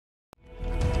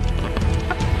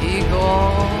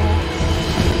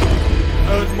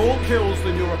required more kills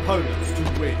than your opponents to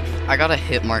win. I got a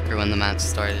hit marker when the match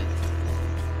started.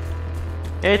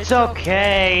 It's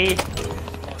okay.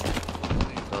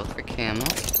 Go for camo.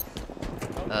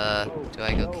 Do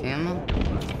I go camo?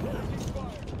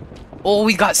 Oh,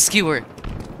 we got skewer.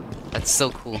 That's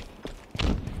so cool.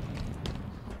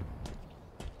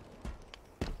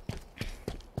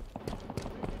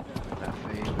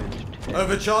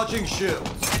 Overcharging shields.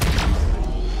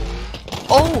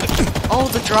 Oh,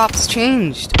 the drops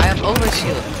changed. I have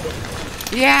overshield.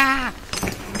 Yeah.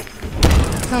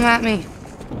 Come at me.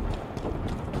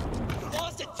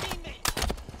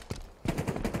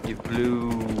 You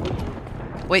blew.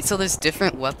 Wait, so there's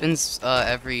different weapons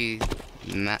every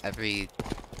match?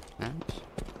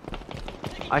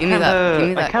 I Give me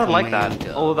that kind of like command,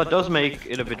 that. Although that does make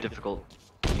it a bit difficult.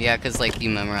 Yeah, cause like you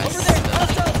memorize stuff.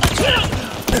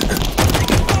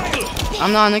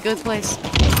 I'm not in a good place.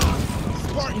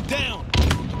 Spartan down.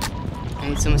 I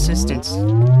need some assistance.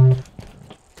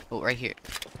 Oh, right here.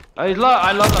 I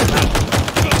love that.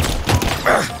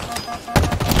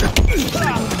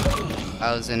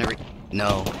 I was in a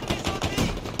no.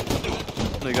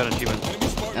 No, you got an achievement.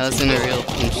 I was in a real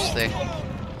pinch there.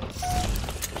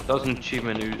 That was an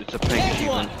achievement. It's a pink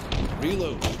achievement.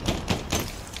 Reload.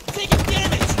 Taking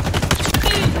damage.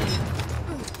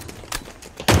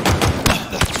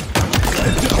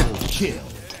 Double kill.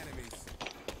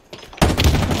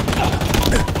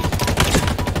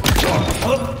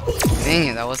 Dang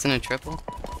it, that wasn't a triple.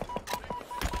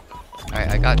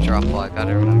 Alright, I got drop wall. I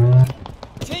gotta remember that.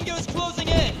 Tango is closing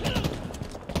in.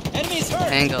 Enemies hurt.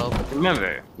 Tango.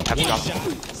 Remember, have drop.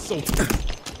 So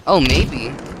Oh,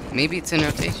 maybe. Maybe it's in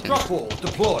rotation. Drop wall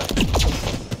deployed.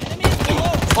 enemies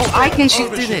below. Oh, I can shoot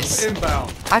through Overshield this.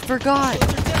 inbound. I forgot.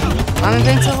 I'm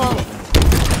invincible.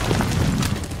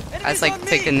 I just like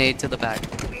take a nade to the back.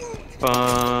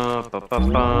 Oh,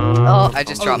 I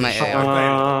just dropped my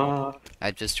AR.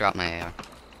 I just dropped my AR.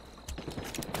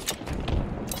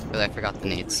 But I forgot the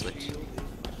nade switch.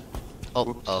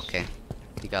 Oh, okay.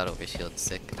 You got overshield,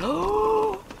 sick.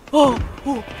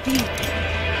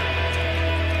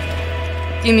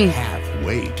 Gimme.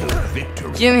 halfway to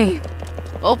victory. Gimme.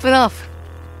 Open up.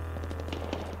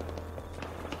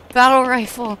 Battle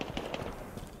rifle.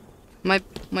 My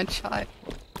child.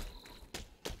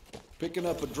 Picking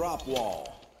up a drop wall.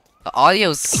 The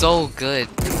audio's so good.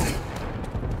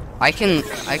 I can.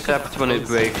 Except when it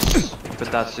breaks, but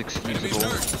that's excusable.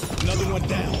 Another one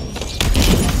down.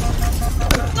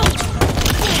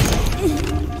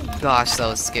 Gosh, that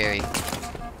was scary.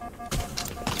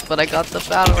 But I got the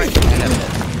battle rifle.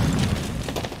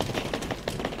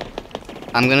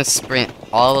 I'm gonna sprint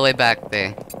all the way back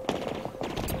there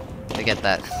to get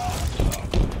that.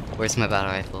 Where's my battle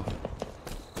rifle?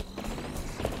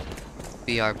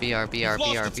 BR, BR, BR,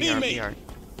 BR, BR, BR.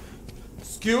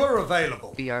 Skewer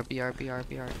available. BR, BR, BR,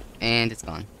 BR. And it's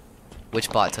gone. Which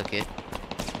bot took it?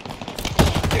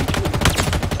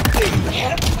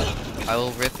 I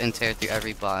will rip and tear through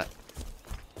every bot.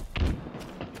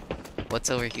 What's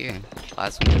over here?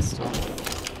 Plasma pistol.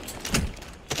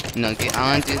 No, I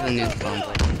wanna do the nuke bomb.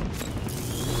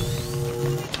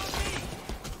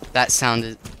 That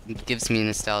sound gives me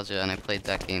nostalgia, and I played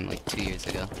that game like 2 years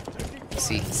ago.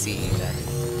 See that.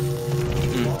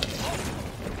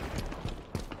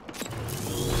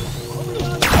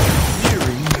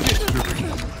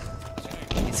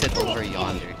 He said over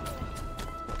yonder.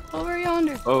 Over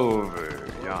yonder. Over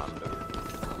yonder.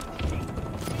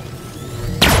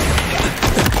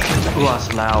 Ooh,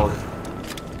 that's loud.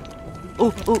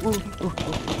 Oh.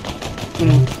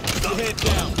 Gimme. Head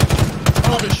down.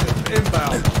 Ownership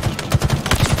inbound.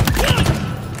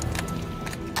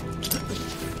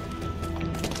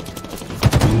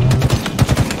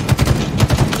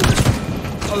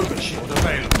 Overshield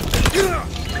available.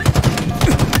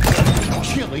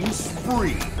 Killing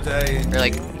spree. Day. Or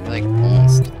like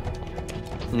almost.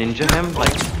 Ninja him?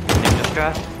 Like, ninja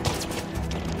strat?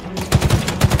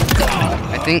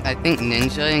 I think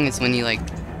ninjaing is when you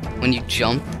when you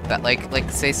jump. That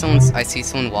like say I see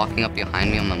someone walking up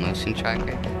behind me on my motion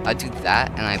tracker. I do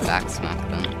that and I backsmack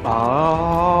them.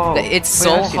 Oh. It's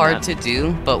so hard to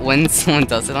do, but when someone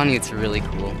does it on you, it's really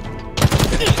cool.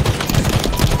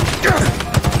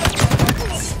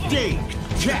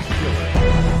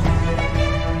 Spectacular.